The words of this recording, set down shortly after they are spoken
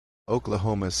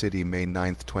Oklahoma City, May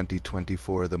 9,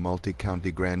 2024. The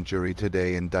multi-county grand jury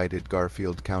today indicted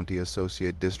Garfield County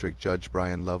Associate District Judge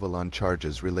Brian Lovell on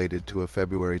charges related to a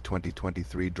February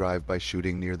 2023 drive-by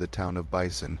shooting near the town of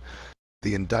Bison.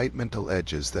 The indictment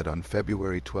alleges that on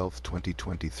February 12,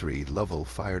 2023, Lovell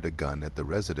fired a gun at the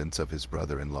residence of his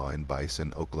brother-in-law in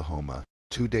Bison, Oklahoma.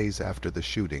 2 days after the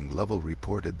shooting, Lovell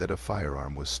reported that a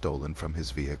firearm was stolen from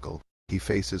his vehicle. He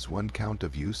faces 1 count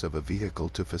of use of a vehicle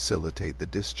to facilitate the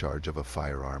discharge of a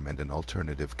firearm and an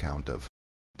alternative count of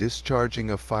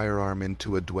discharging a firearm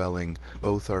into a dwelling.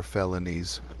 Both are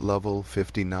felonies. Lovell,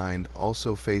 59,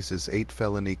 also faces 8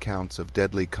 felony counts of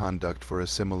deadly conduct for a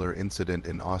similar incident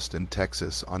in Austin,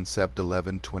 Texas on Sept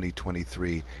 11,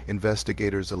 2023.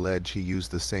 Investigators allege he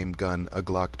used the same gun, a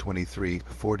Glock 23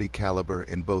 .40 caliber,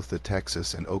 in both the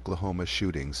Texas and Oklahoma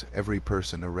shootings. Every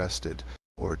person arrested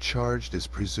or charged is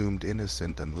presumed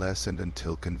innocent unless and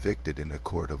until convicted in a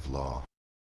court of law.